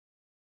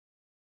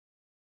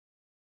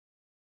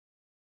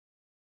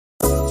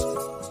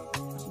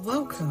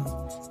Welcome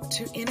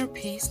to Inner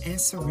Peace and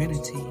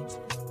Serenity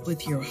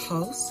with your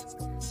host,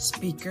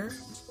 speaker,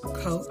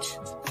 coach,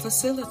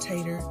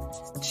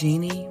 facilitator,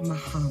 Jeannie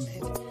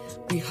Muhammad.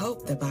 We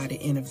hope that by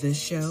the end of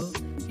this show,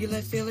 you'll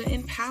feel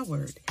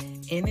empowered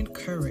and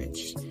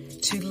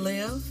encouraged to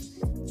live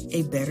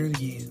a better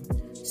you.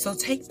 So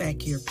take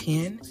back your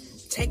pen,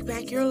 take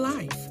back your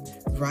life,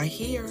 right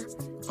here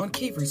on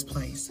Keever's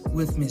Place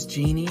with Miss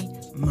Jeannie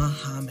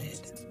Muhammad.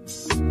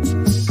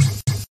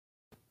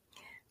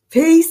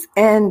 Peace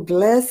and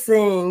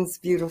blessings,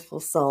 beautiful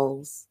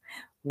souls.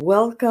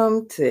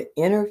 Welcome to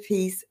Inner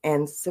Peace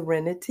and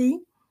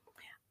Serenity.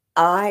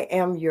 I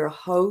am your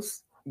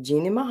host,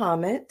 Jeannie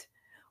Muhammad.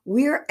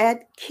 We're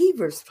at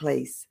Keever's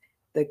Place,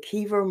 the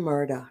Keever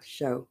Murder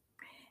Show.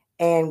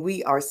 And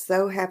we are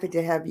so happy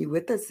to have you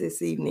with us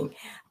this evening.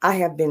 I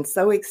have been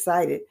so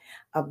excited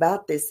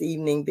about this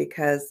evening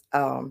because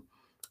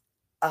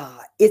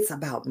it's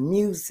about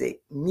music.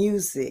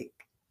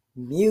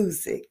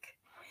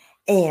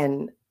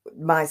 And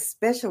my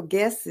special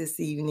guest this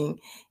evening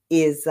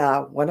is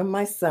one of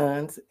my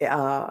sons.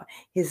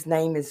 His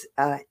name is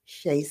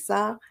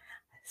Chesa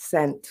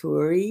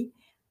Santuri,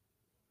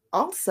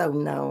 also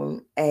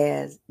known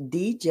as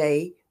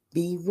DJ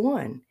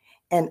B1.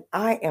 And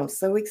I am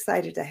so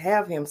excited to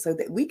have him so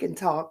that we can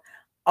talk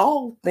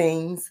all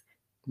things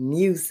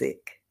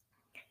music.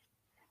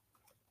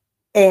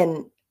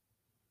 And,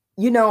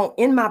 you know,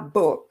 in my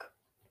book,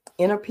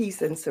 Inner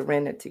Peace and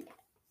Serenity,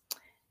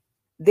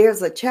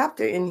 there's a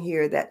chapter in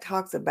here that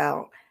talks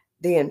about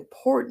the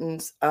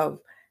importance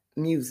of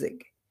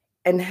music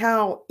and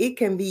how it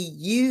can be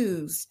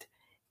used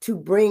to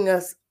bring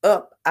us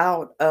up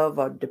out of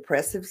a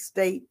depressive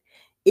state.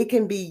 It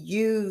can be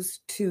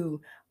used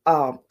to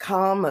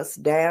calm us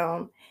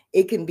down.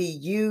 It can be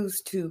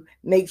used to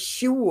make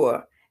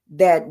sure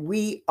that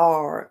we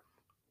are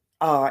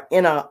on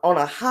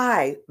a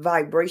high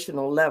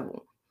vibrational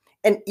level.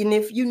 And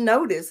if you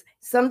notice,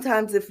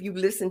 sometimes if you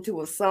listen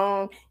to a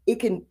song, it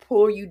can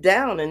pull you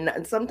down.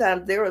 And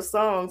sometimes there are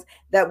songs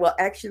that will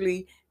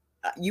actually,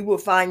 you will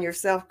find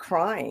yourself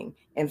crying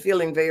and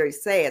feeling very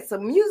sad. So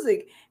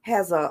music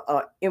has an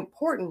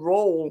important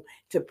role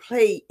to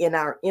play in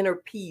our inner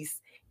peace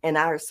and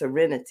our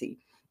serenity.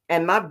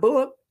 And my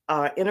book,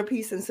 Inner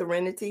Peace and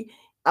Serenity,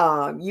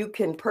 you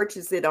can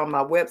purchase it on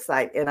my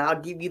website, and I'll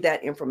give you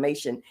that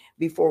information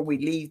before we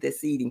leave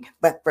this evening.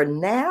 But for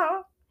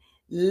now,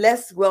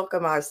 let's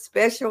welcome our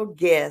special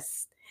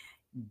guest,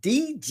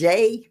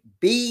 DJ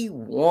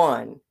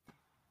B1.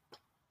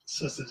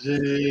 Sister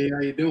J,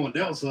 how you doing?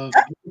 That was a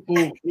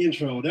beautiful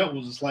intro. That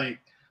was just like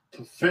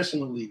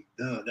professionally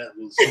done. That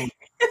was so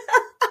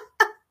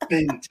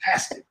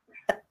fantastic.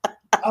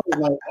 I was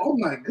like, oh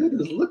my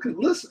goodness,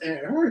 listen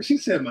at her. She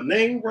said my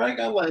name right.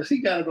 I like,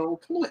 she got it on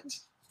point.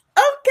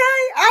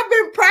 Okay, I've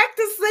been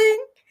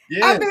practicing.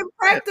 Yeah,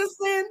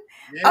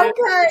 Yeah.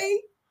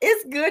 Okay,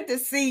 it's good to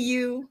see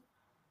you.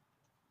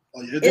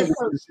 Oh, yeah, it's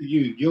good to see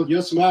you.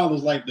 Your smile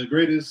is like the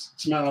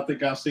greatest smile I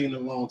think I've seen in a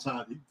long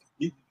time.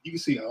 You can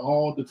see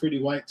all the pretty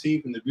white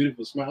teeth and the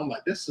beautiful smile. I'm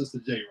like, that's Sister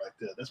J right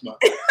there. That's my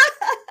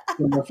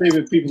one of my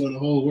favorite people in the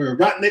whole world,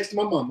 right next to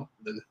my mama.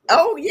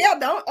 Oh yeah,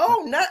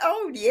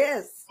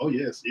 yes. Oh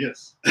yes.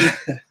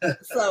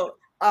 So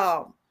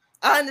I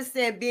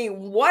understand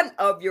being one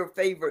of your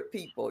favorite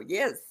people.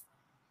 Yes.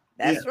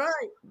 That's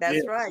right.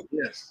 That's right.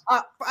 Yes.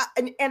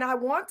 And I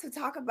want to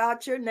talk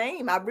about your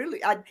name.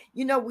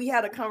 We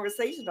had a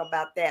conversation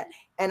about that,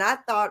 and I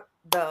thought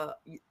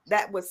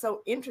that was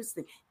so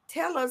interesting.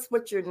 Tell us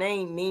what your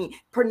name means.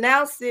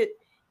 Pronounce it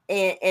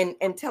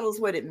and tell us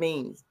what it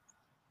means.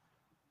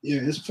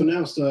 Yeah, it's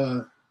pronounced.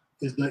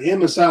 It's the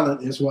M is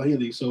silent in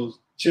Swahili, so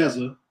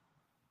Chesa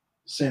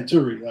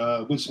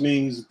Santuri, which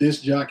means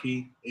disc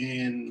jockey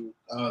in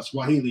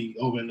Swahili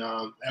over in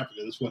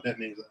Africa. That's what that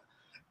means.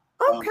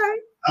 Okay.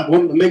 I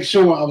wanted to make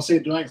sure I was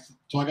saying it right,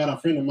 so I got a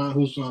friend of mine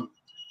who's from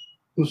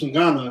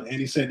Ghana, and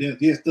he said,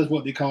 yes, that's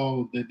what they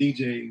call the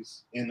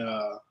DJs in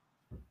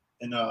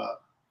Ghana,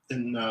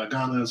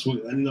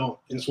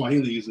 in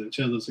Swahili is in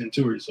Chesa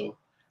Santuri. So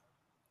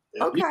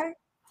okay.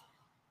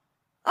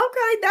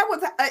 Okay, that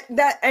was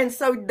that. And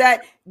so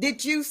that,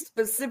 did you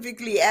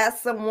specifically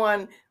ask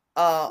someone,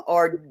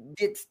 or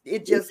did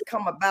it just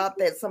come about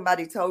that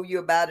somebody told you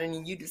about it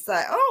and you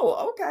decide,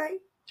 oh, okay.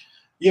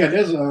 Yeah,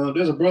 there's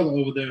a brother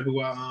over there who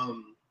I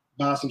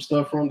buy some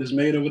stuff from that's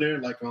made over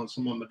there, like on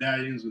some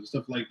medallions and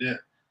stuff like that.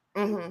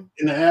 Mm-hmm.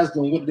 And I asked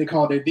him what do they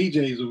call their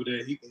DJs over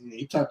there.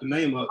 He typed the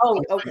name up.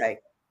 Oh, okay.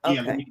 Like,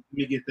 yeah, let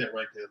me get that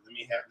right there. Let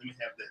me have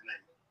that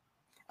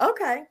name.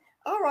 Okay.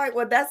 All right.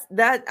 Well,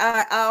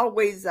 I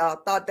always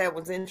thought that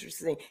was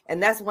interesting.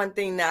 And that's one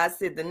thing that I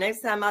said the next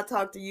time I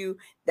talk to you,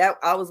 that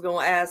I was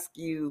going to ask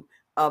you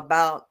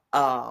about,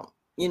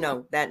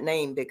 that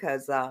name,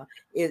 because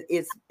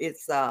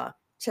it's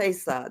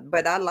Chesa,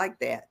 but I like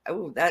that.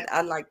 Oh,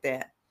 I like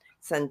that.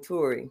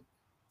 Santuri.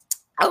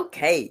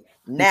 Okay.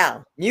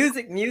 Now,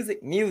 music.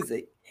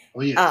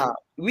 Oh, yeah.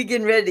 We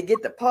getting ready to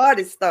get the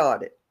party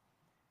started.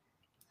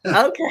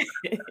 Okay.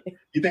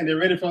 You think they're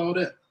ready for all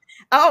that?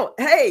 Oh,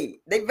 hey,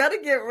 they better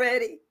get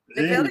ready.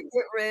 You better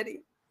get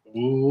ready.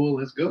 Oh,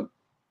 let's go.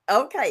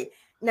 Okay.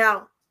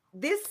 Now,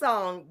 this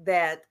song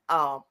that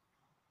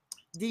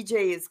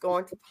DJ is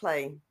going to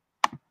play,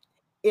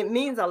 it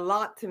means a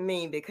lot to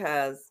me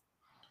because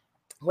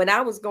when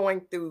I was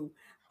going through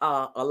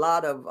a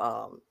lot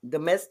of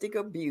domestic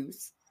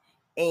abuse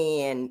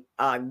and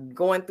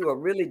going through a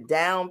really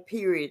down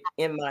period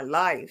in my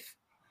life,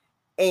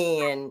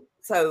 and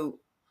so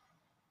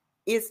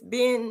it's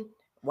been,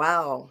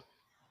 wow,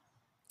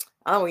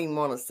 I don't even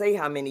want to say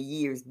how many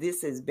years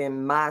this has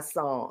been my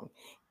song.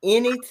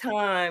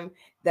 Anytime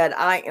that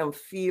I am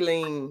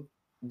feeling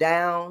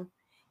down,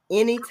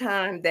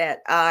 anytime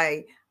that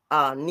I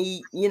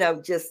need,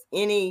 just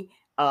any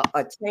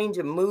a change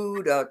of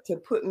mood or to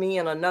put me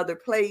in another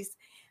place,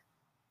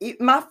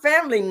 my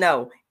family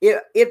know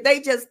if they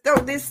just throw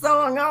this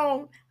song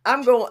on,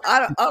 I'm going.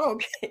 I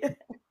don't care.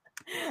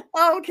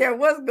 I don't care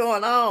what's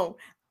going on.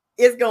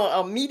 It's going to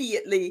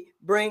immediately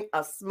bring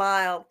a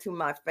smile to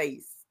my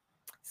face.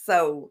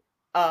 So,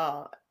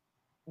 are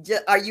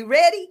you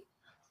ready?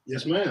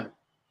 Yes, ma'am.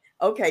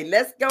 Okay,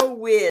 let's go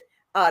with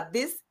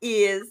this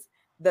is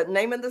the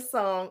name of the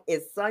song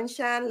is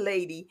Sunshine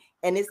Lady,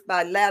 and it's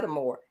by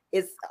Lattimore.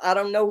 I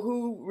don't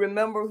know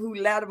remember who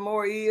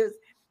Lattimore is,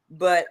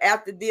 but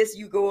after this,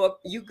 you go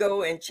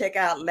and check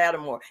out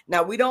Lattimore.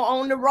 Now, we don't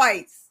own the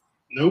rights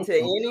to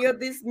any of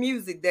this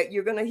music that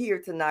you're gonna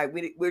hear tonight.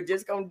 We're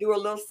just gonna do a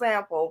little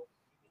sample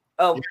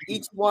of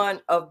each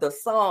one of the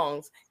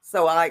songs.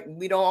 So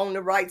we don't own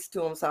the rights to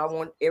them. So I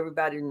want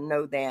everybody to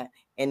know that.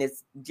 And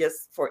it's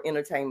just for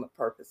entertainment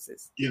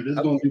purposes. Yeah, this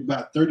is going to be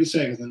about 30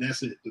 seconds and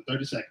that's it. The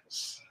 30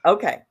 seconds.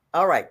 Okay.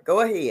 All right.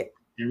 Go ahead.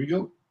 Here we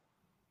go.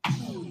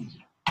 On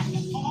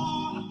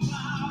a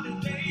cloudy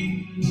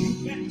day,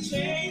 you can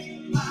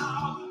change the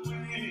clouds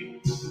away.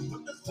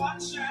 With the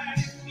sunshine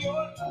in your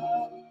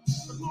love,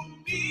 the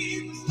moon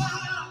be the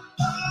smile.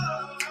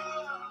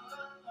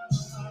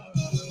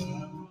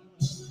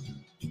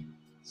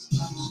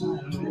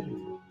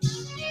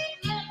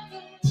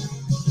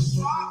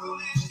 Sparkle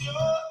in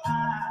your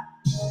eye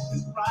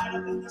is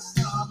brighter than the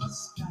summer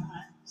sky.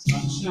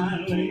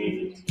 Sunshine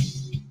lady.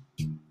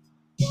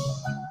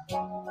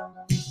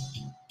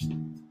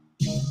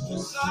 Your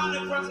sunny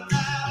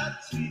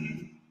personality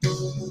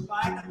is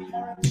like a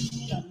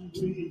Caribbean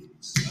breeze.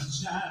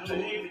 Sunshine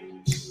lady.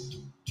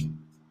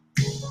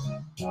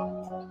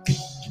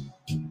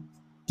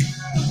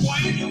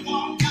 When you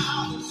walk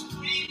down the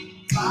street,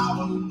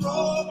 flowers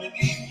grow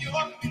beneath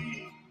your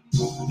feet.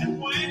 And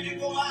when you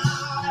go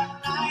out at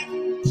night,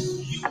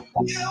 you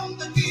feel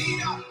the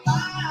need of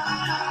light.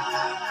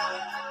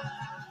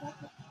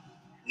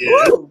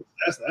 Yeah,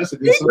 that's a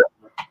good song.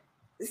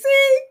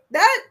 See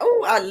that?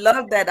 Oh, I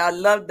love that. I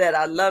love that.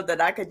 I love that.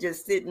 I could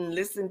just sit and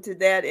listen to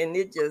that, and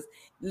it just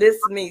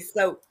lifts me.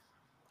 So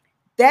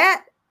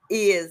that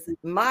is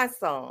my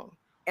song,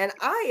 and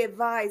I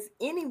advise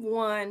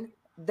anyone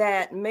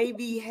that may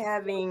be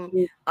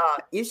having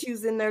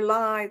issues in their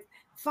lives,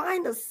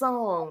 find a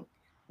song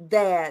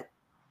that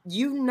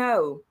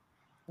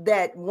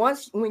that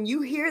when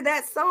you hear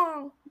that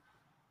song,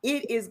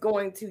 it is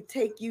going to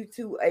take you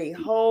to a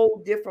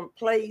whole different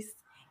place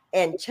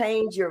and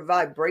change your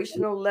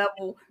vibrational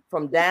level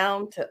from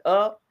down to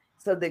up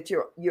so that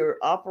you're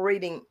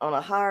operating on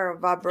a higher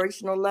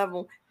vibrational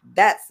level.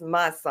 That's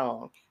my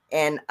song.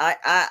 And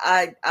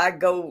I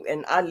go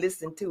and I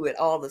listen to it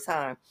all the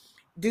time.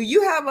 Do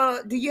you have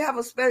a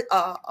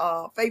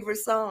favorite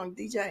song,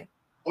 DJ?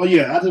 Oh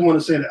yeah, I just want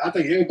to say that I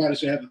think everybody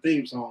should have a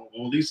theme song,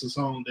 or at least a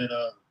song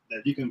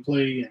that you can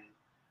play and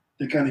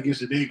that kind of gets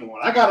the day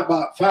going. I got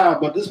about 5,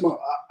 but this month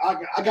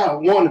I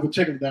got one in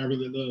particular that I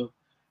really love.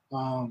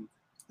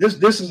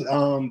 This is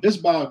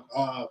about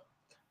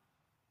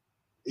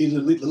he's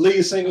the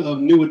lead singer of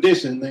New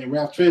Edition named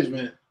Ralph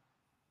Tresvant,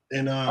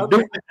 and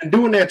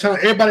during that time,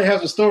 everybody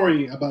has a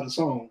story about a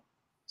song.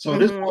 So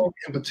this song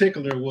in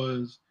particular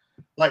was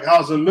like I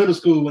was in middle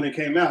school when it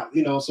came out,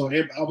 So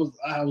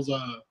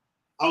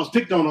I was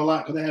picked on a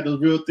lot because I had those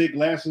real thick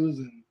glasses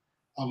and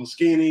I was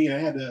skinny.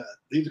 They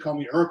used to call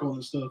me Urkel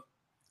and stuff.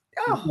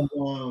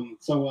 Oh.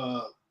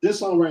 So this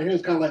song right here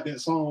is kind of like that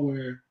song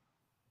where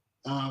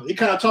it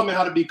kind of taught me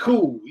how to be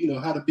cool,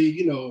 how to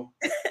be,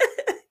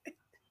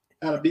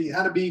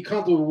 how to be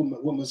comfortable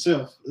with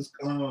myself. It's,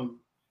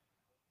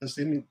 let's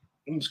see, let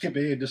me skip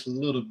ahead just a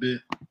little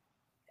bit.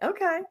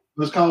 Okay.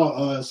 It's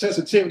called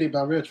Sensitivity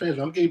by Ralph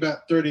Tresvant. I'm giving you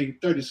about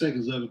 30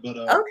 seconds of it, but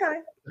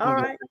okay. All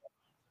right.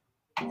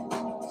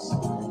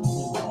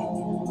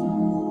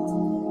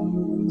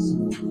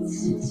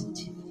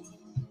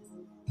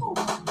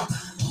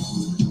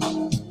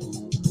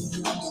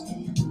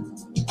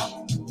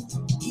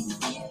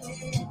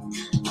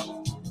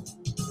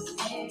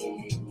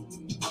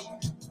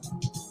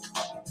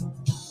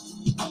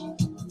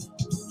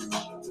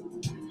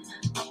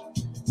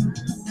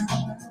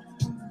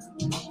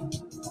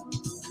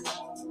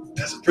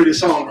 That's a pretty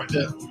song right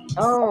there.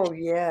 Oh,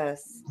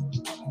 yes.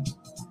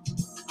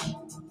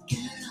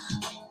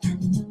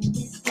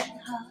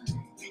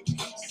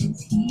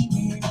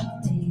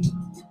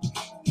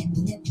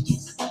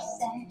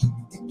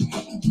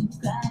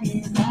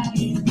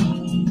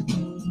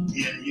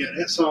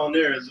 song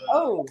there is.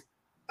 Oh,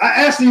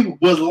 I actually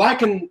was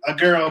liking a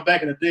girl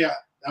back in the day.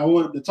 I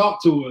wanted to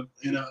talk to her,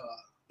 and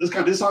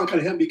this song kind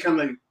of helped me kind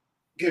of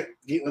get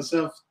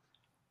myself,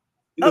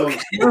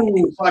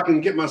 smooth so I can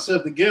get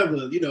myself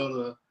together,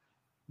 to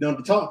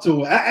talk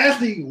to her. I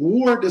actually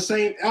wore the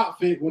same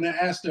outfit when I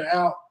asked her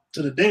out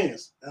to the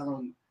dance.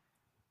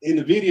 In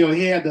the video,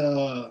 he had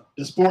the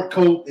sport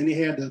coat and he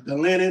had the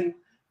linen,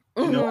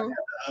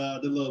 the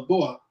little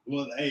boy.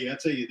 Well, hey, I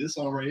tell you, this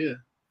song right here.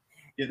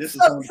 Yeah, this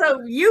is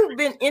so you've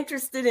been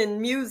interested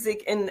in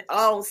music and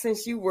all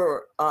since you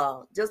were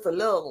just a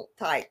little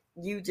tight.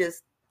 You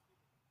just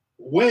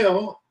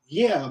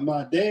yeah,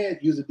 my dad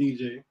used a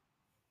DJ.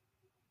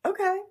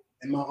 Okay.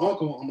 And my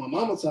uncle on my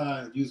mama's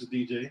side used a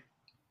DJ.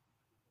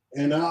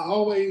 And I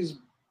always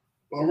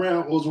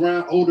was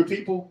around older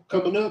people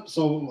coming up,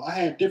 so I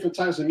had different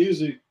types of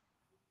music,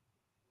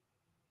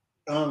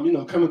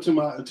 coming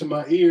to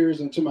my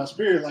ears and to my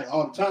spirit like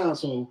all the time.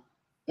 So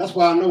that's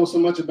why I know so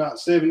much about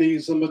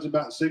 70s, so much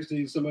about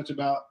 60s, so much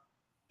about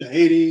the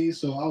 80s.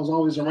 So I was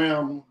always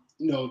around,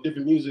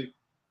 different music.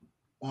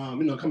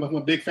 Coming from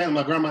a big family,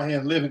 my grandma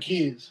had 11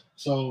 kids.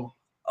 So.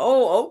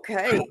 Oh,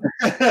 okay.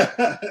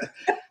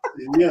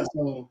 Yeah.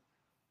 So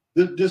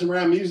just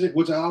around music,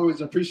 which I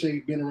always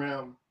appreciate being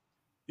around,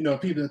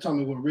 people that tell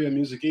me what real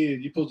music is.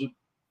 You're supposed to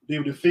be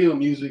able to feel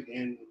music,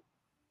 and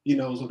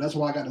so that's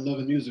why I got the love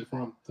of music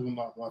from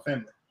my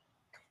family.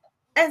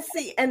 And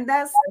see, and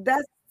that's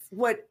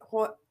what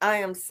I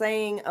am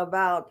saying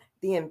about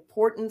the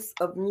importance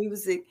of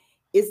music.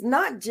 Is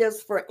not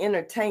just for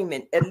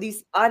entertainment. At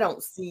least I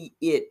don't see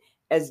it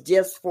as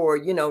just for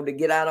to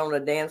get out on the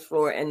dance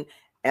floor and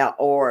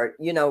or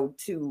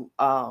to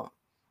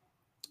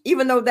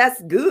even though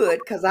that's good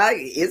because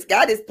it's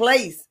got its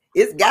place.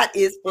 It's got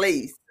its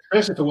place.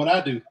 Especially for what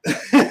I do.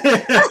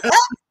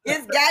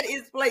 It's got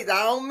its place.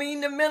 I don't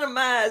mean to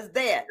minimize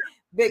that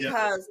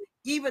because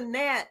even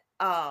that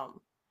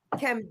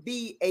can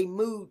be a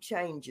mood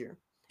changer.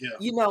 Yeah.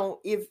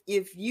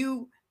 If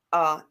you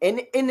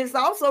and it's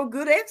also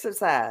good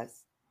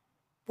exercise,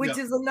 which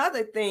is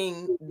another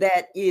thing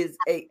that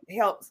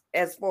helps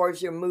as far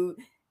as your mood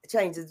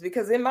changes.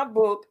 Because in my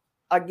book,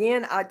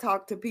 again, I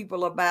talk to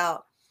people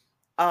about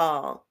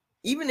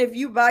even if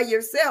you by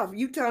yourself,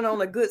 you turn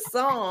on a good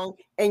song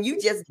and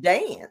you just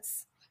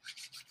dance.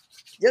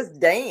 Just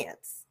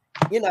dance,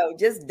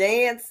 just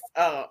dance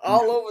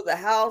all over the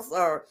house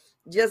or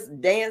just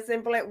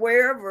dancing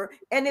wherever,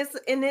 and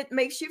it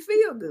makes you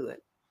feel good.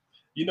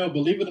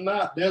 Believe it or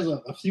not, there's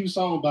a few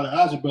songs by the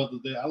Ozzy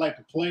Brothers that I like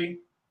to play,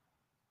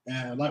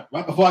 and like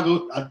right before I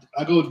go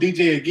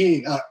DJ a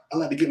gig, I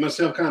like to get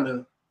myself kind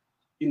of,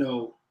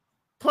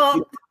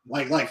 pumped,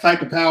 like Fight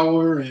the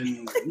Power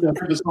and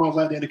different songs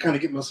like that to kind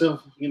of get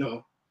myself,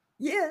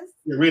 yes,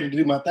 ready to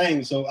do my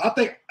thing. So I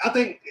think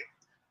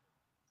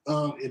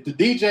if the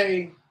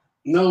DJ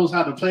knows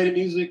how to play the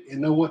music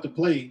and know what to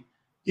play,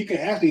 he can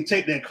actually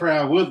take that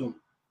crowd with him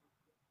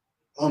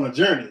on a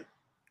journey.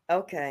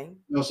 Okay.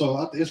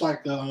 So it's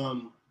like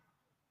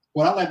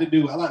what I like to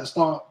do. I like to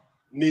start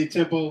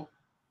mid-tempo,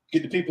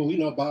 get the people,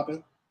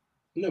 bopping,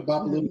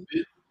 bop a little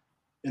bit,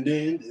 and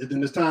then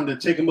it's time to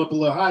take them up a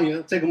little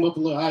higher. Take them up a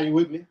little higher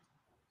with me.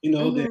 Then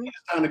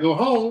it's time to go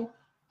home.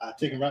 I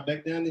take them right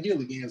back down the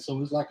hill again.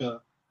 So it's like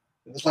a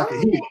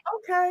hill.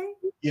 Okay.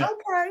 Yeah.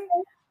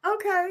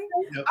 Okay.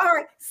 Yep. All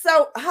right.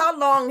 So how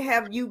long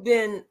have you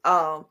been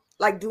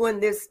like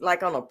doing this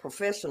like on a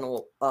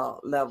professional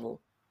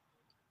level?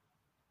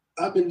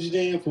 I've been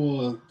DJing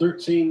for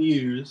 13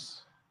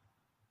 years.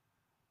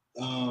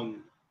 I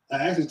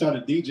actually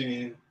started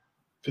DJing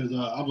because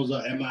I was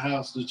at my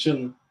house just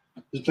chilling,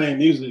 just playing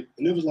music,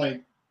 and it was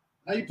like,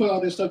 how you put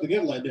all this stuff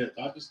together like that?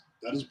 I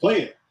just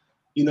play it,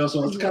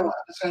 So it's kind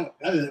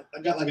of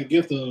I got like a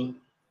gift of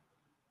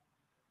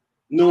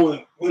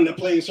knowing when to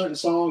play a certain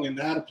song and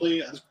how to play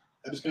it.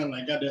 I just kind of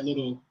like got that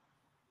little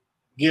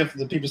gift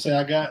that people say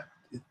I got.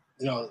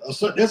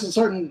 There's a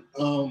certain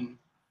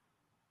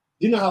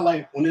how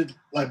like when it's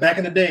like back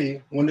in the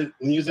day when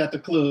you was at the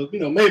club,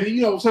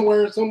 maybe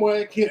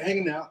somewhere kid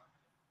hanging out.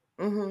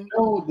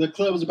 The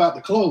club is about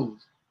to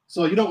close,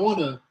 so you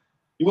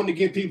want to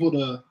get people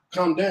to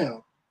calm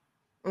down.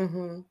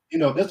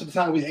 That's the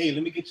time hey,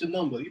 let me get your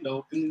number. Write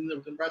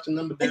your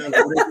number down.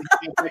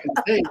 Back in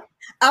the day.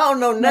 I don't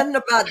know nothing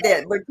about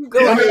that, but you go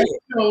ahead.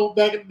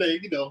 Back in the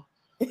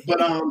day,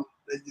 but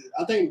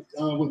I think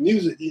with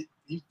music,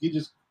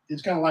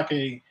 it's kind of like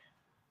it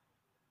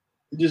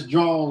just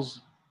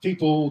draws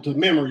people to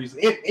memories.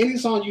 Any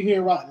song you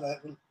hear, right,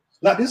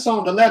 like this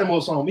song, the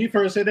Lattimore song. When you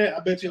first said that, I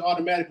bet you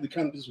automatically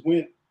kind of just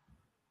went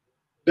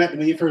back to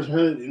when you first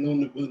heard it.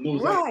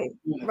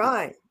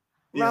 Right.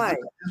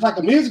 It's like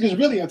the music is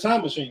really a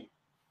time machine.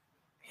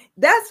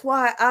 That's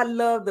why I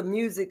love the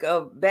music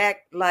of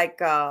back, like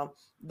the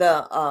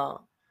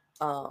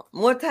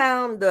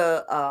Motown,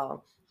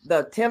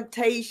 the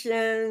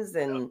Temptations,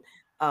 and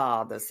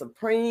the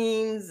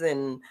Supremes,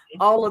 and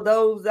all of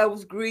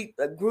those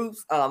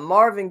groups,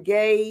 Marvin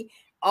Gaye,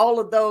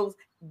 all of those.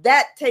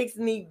 That takes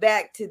me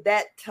back to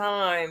that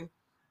time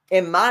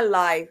in my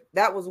life,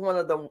 that was one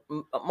of the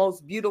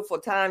most beautiful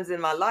times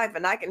in my life.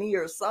 And I can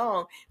hear a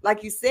song,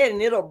 like you said,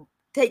 and it'll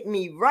take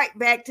me right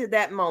back to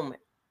that moment.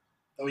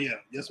 Oh yeah,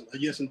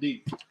 yes,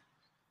 indeed.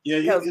 Yeah,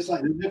 it's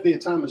like it's definitely a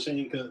time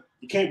machine because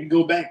you can't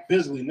go back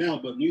physically now,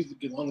 but music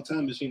is on the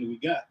time machine that we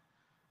got.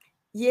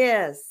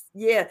 Yes,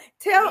 yeah.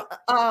 Tell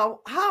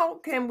how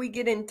can we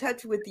get in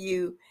touch with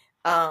you?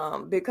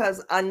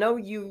 Because I know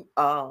you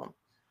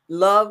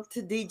love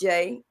to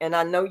DJ, and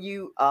I know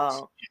you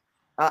out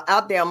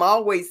there. I'm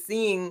always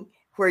seeing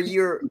where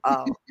you're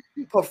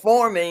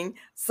performing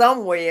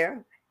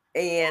somewhere,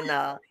 and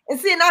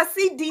see, and I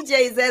see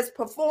DJs as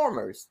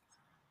performers.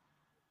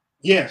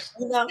 Yes,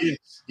 You know?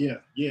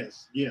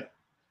 yes. You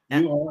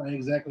are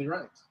exactly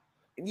right.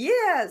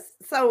 Yes.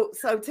 So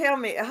tell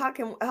me, how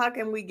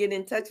can we get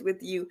in touch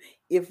with you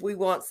if we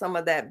want some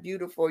of that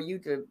beautiful, you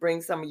to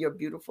bring some of your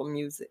beautiful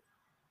music?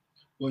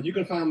 Well, you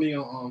can find me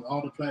on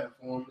all the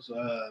platforms.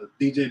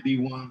 DJ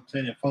B1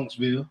 Planet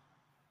Funksville.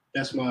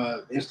 That's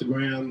my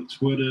Instagram,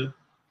 Twitter,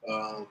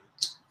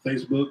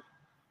 Facebook.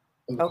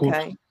 Of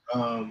Okay.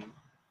 course.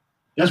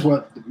 That's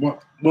what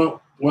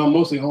I'm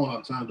mostly on all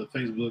the time, the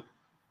Facebook,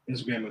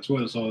 Instagram, and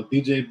Twitter. So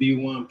DJ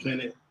B1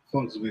 Planet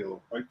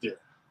Funksville, right there.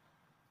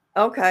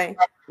 Okay.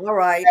 All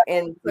right.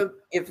 And so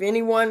if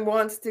anyone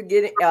wants to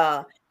get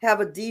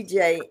have a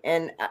DJ,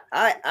 and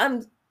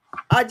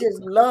I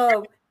just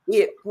love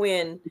it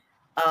when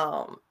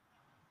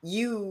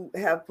you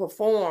have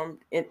performed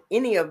in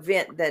any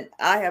event that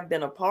I have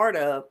been a part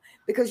of,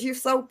 because you're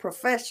so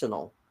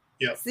professional.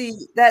 Yeah.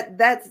 See,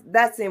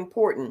 that's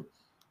important.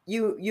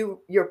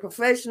 You're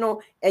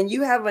professional, and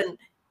you haven't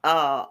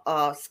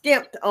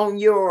skimped on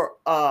your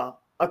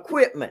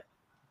equipment.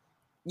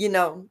 You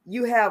know,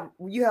 you have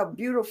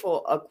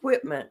beautiful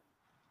equipment,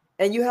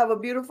 and you have a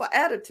beautiful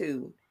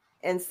attitude,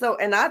 and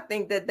I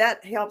think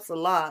that helps a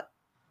lot.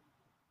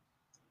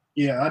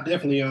 Yeah, I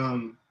definitely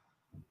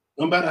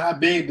no matter how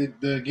big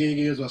the gig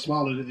is or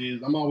smaller it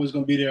is, I'm always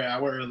gonna be there an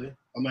hour early.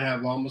 I'm gonna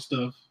have all my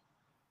stuff.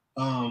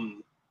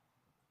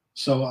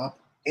 So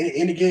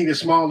any gig is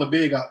small or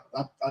big, I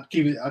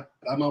keep it.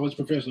 I'm always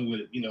professional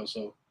with it, you know.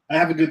 So I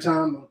have a good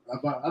time.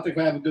 I think if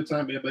I have a good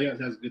time, everybody else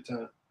has a good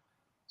time.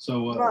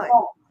 So Right.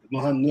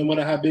 No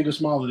matter how big or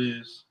small it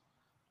is,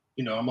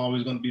 you know, I'm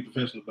always going to be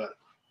professional about it.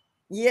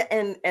 Yeah,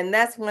 and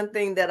that's one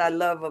thing that I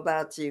love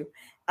about you.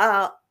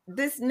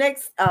 This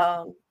next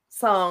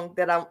song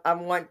that I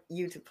want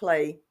you to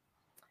play,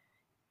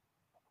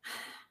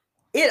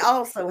 it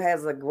also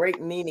has a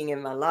great meaning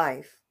in my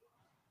life.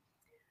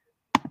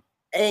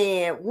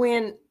 And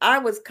when I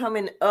was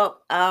coming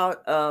up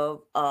out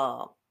of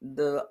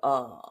the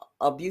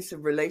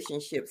abusive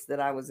relationships that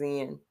I was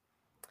in,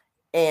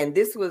 and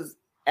this was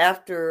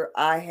after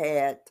I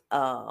had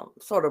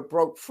sort of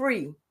broke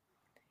free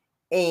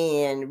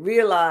and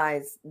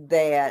realized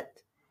that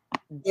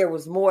there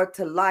was more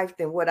to life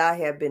than what I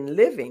had been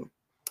living.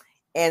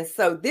 And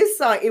so this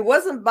song, it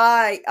wasn't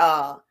by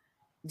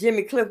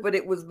Jimmy Cliff, but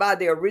it was by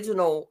the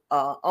original,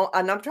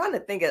 and I'm trying to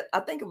think I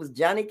think it was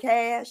Johnny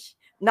Cash,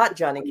 not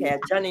Johnny Cash,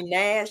 Johnny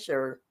Nash,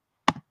 or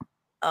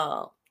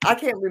I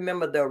can't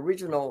remember the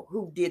original,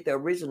 who did the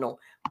original,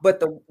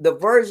 but the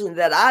version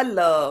that I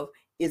love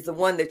is the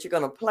one that you're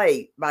going to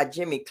play by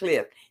Jimmy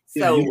Cliff.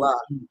 So yeah,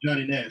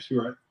 Johnny Nash,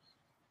 right?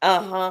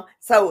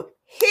 So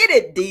hit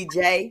it,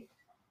 DJ.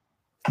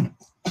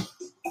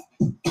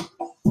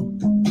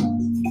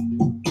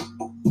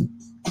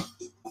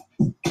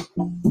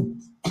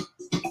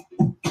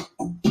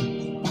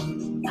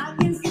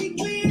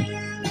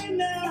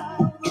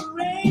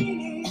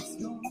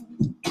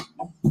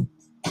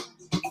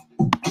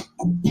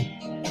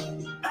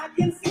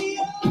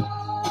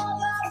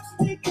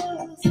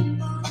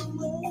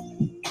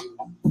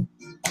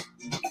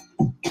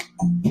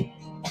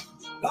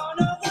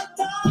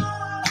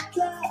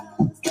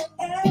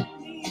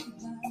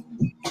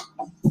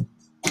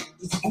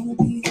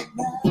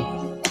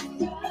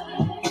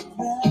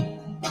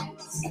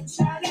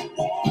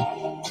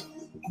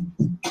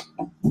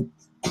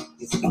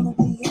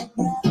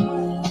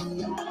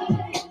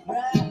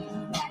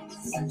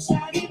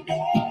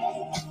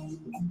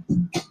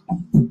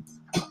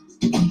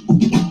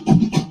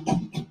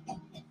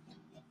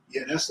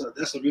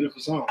 That's a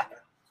beautiful song.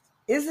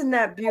 Isn't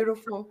that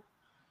beautiful?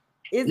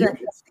 Isn't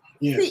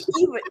yes.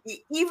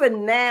 See,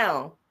 even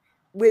now,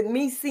 with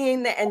me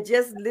seeing that and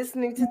just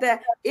listening to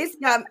that, it's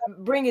got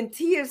bringing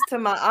tears to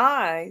my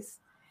eyes,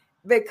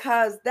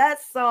 because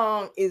that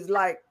song is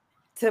like,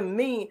 to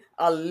me,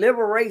 a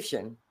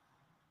liberation.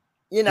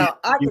 You know,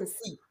 I can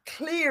see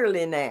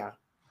clearly now.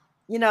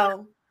 You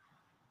know,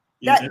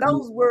 that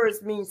those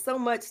words mean so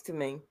much to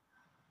me.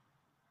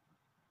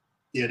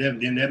 Yeah,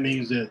 that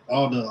means that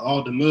all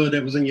the mud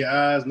that was in your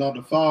eyes and all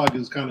the fog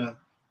is kind of.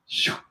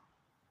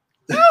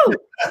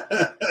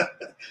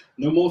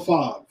 No more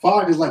fog.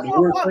 Fog is like the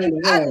worst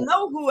thing to have. I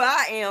know who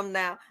I am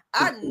now.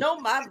 I know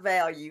my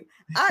value.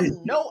 I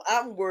know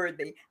I'm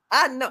worthy.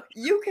 I know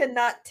you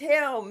cannot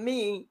tell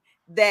me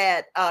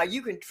that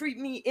you can treat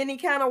me any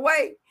kind of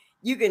way.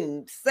 You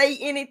can say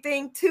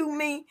anything to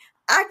me.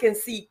 I can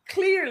see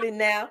clearly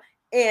now.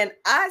 And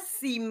I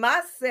see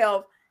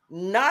myself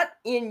not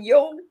in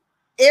your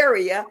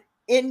area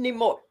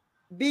anymore.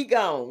 Be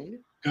gone.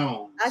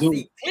 Gone. I Zoom.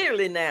 see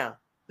clearly now.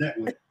 That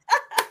way.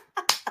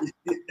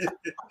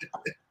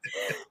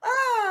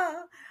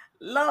 Ah,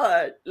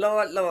 Lord,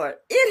 Lord, Lord.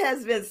 It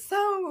has been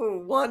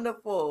so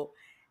wonderful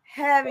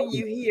having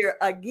you here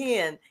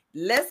again.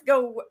 Let's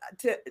go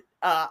to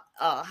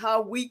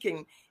how we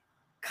can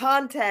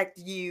contact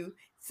you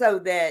so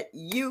that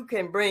you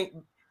can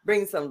bring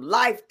some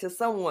life to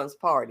someone's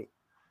party.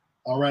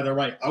 All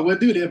right. I will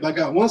do that, but I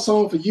got one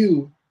song for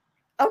you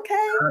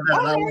Okay. that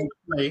I want to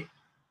play.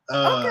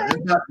 Okay.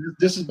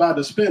 This is by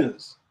the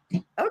Spinners.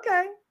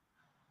 Okay.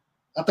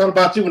 I thought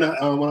about you when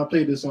I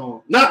played this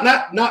song. Not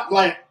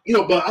like, you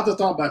know, but I just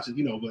thought about you,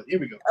 you know, but here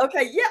we go.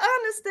 Okay. Yeah, I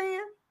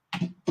understand.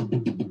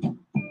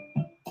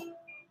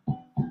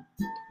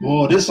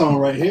 Boy, this song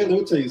right here, let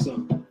me tell you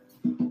something.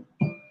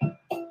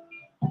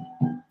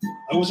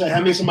 I wish I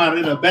had me somebody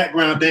in the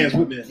background dance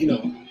with me, you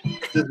know,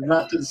 just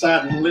right to the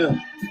side and the left.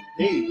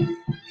 Hey.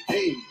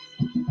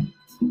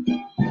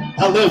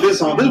 I love this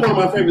song. This is one of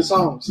my favorite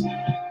songs.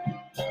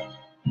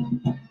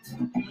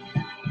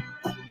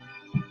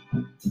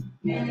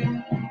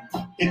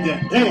 Hit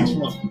that dance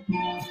floor.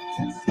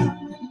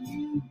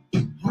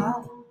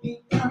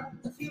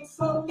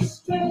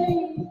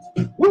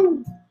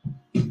 Woo!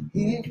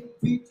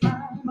 Every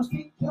time I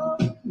speak your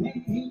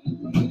name.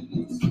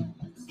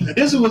 And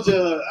this was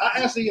I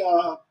actually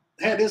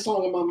had this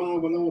song in my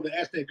mind when I wanted to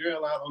ask that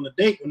girl out on a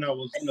date when I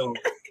was, you know,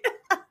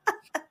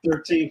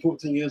 13,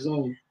 14 years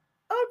old.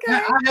 Okay.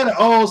 I had an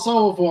old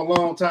soul for a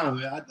long time.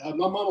 My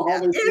mama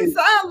always said, It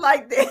sounds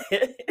like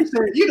that. she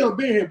said, you done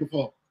been here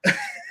before.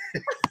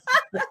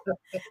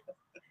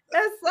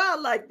 That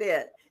sounds like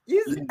that.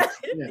 You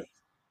Yeah.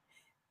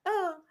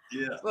 oh,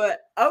 Yeah.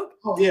 but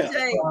Yeah.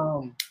 Jay,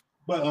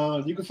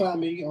 But you can find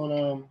me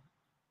on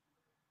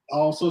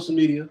all social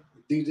media,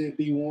 DJ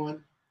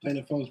B1,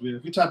 Planet Funk'sville.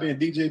 If you type in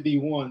DJ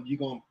B1,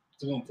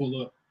 it's gonna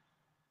pull up.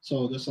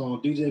 So that's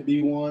on DJ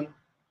B1,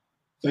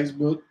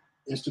 Facebook,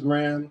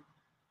 Instagram,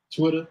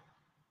 Twitter.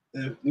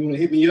 And if you want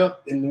to hit me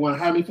up and want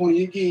to hire me for one of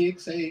your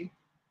gigs, say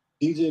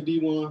DJ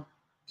B1,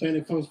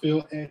 Planet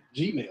Funk'sville at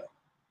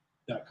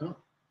gmail.com.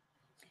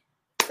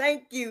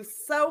 thank you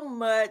so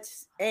much.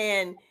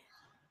 And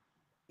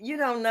you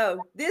don't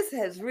know, this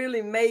has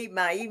really made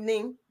my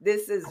evening.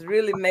 This has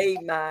really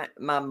made my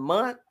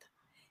month.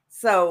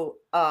 So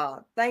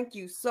thank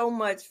you so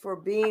much for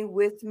being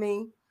with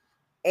me.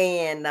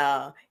 And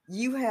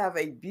you have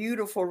a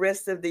beautiful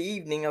rest of the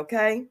evening,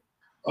 okay?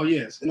 Oh,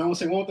 yes. And I want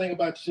to say one thing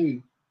about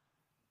you.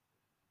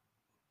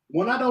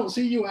 When I don't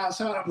see you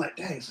outside, I'm like,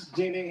 dang, Sister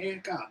Jane ain't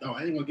here. God, no,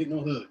 I ain't going to get no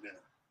hug now.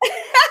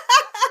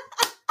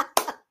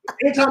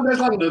 Anytime there's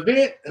like an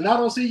event and I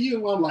don't see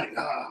you, I'm like,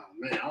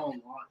 man, I don't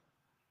know.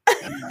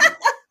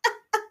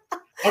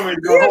 I'm ready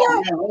to go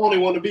home. Man, I only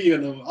want to be here.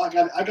 I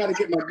got to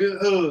get my good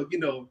hug, you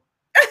know.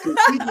 So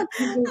get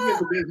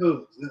the big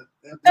hugs.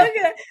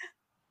 Okay.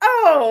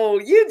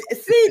 Oh, you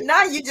see,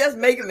 now you just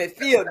making me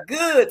feel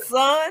good,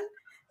 son.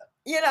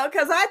 You know,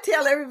 because I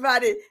tell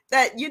everybody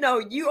that, you know,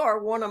 you are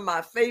one of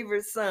my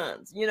favorite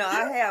sons. You know,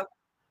 I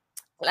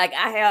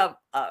have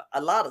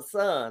a lot of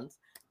sons,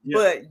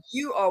 but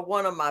you are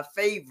one of my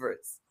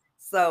favorites.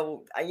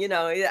 So, you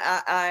know,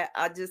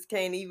 I just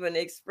can't even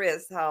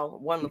express how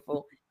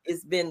wonderful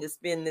it's been to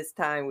spend this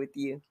time with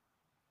you.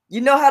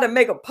 You know how to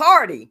make a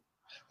party.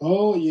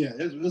 Oh, yeah.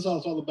 That's all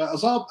it's all about.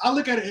 So I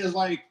look at it as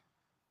like,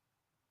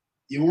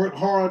 you work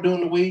hard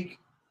during the week.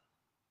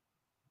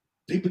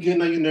 People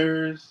getting on your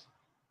nerves.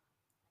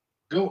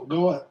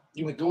 Go out.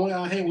 You going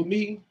out hang with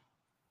me.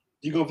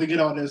 You're gonna forget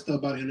all that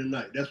stuff by the end of the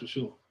night. That's for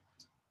sure.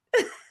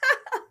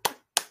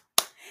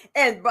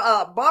 And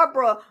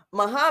Barbara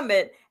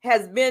Muhammad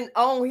has been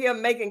on here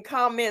making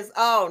comments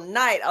all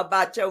night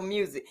about your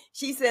music.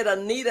 She said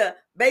Anita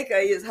Baker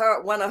is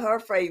one of her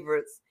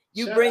favorites.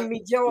 You Shout bring out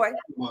me joy.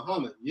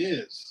 Muhammad,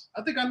 yes.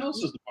 I think I know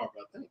Sister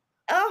Barbara, I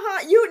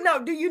think. You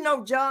know, do you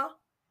know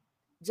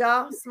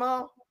Ja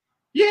Small?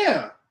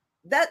 Yeah.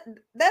 That's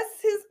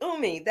his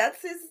Umi.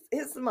 That's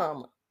his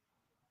mama.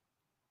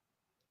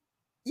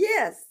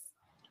 Yes.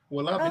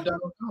 Well, I'll be down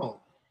home.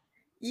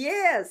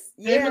 Yes.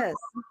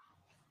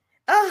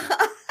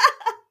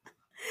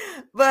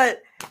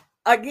 But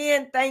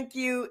again, thank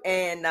you.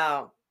 And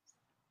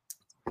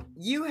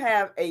you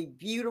have a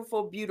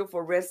beautiful,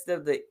 beautiful rest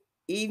of the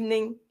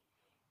evening.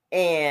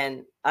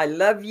 And I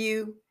love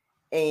you.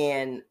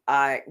 And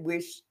I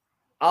wish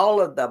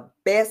all of the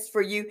best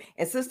for you.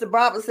 And Sister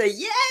Barbara said,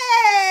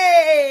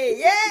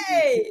 yay,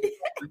 yay.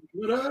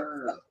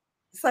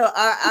 So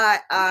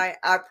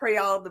I pray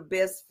all the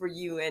best for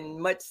you and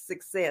much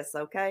success,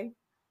 okay?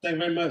 Thank you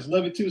very much.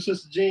 Love you too,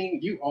 Sister Jean.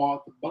 You are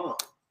the bomb.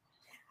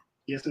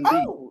 Yes,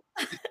 indeed.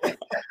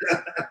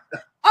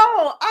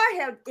 Oh, I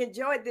have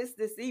enjoyed this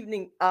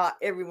evening,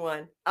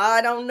 everyone.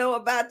 I don't know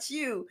about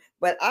you,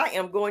 but I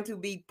am going to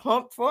be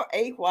pumped for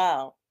a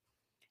while.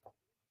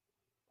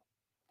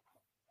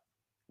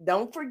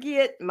 Don't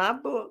forget my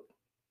book,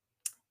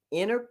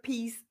 Inner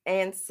Peace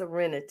and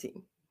Serenity.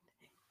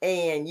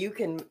 and you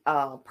can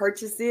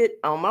purchase it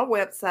on my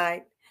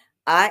website,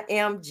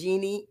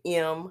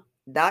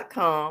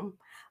 iamjeaniem.com.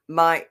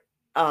 My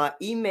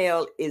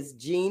email is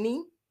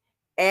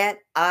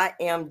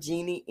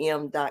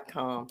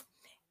jeannie@iamjeaniem.com.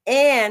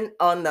 And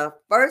on the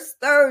first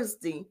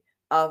Thursday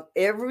of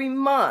every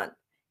month,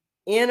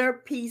 Inner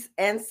Peace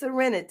and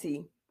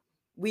Serenity,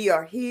 we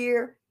are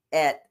here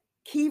at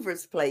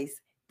Keever's Place,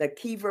 the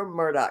Keever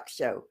Murdoch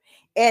Show.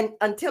 And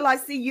until I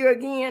see you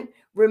again,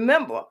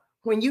 remember,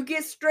 when you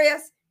get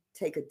stressed,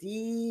 take a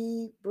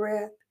deep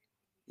breath,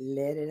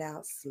 let it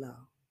out slow.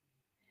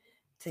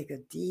 Take a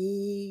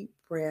deep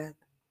breath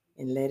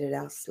and let it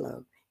out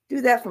slow.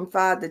 Do that from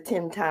 5 to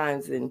 10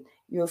 times and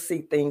you'll see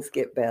things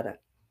get better.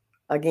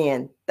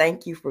 Again,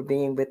 thank you for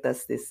being with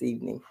us this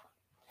evening.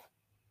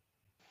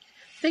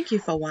 Thank you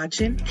for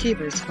watching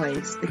Keever's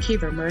Place, the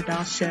Keever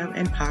Murdoch Show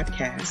and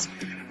podcast.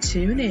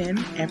 Tune in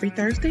every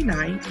Thursday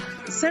night,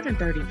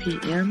 7:30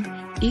 p.m.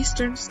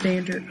 Eastern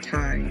Standard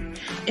Time.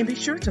 And be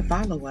sure to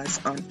follow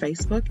us on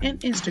Facebook and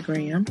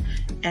Instagram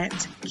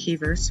at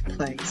Keever's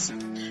Place.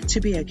 To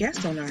be a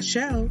guest on our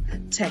show,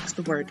 text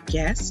the word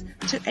guest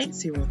to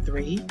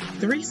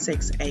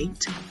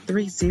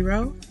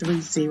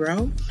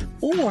 803-368-3030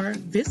 or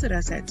visit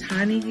us at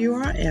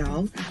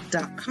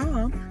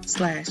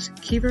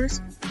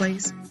tinyurl.com/Keever's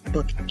Place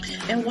Booking.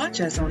 And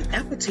watch us on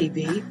Apple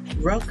TV,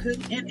 Roku,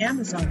 and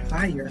Amazon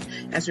Fire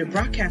as we're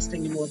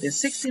broadcasting in more than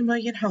 60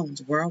 million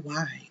homes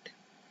worldwide.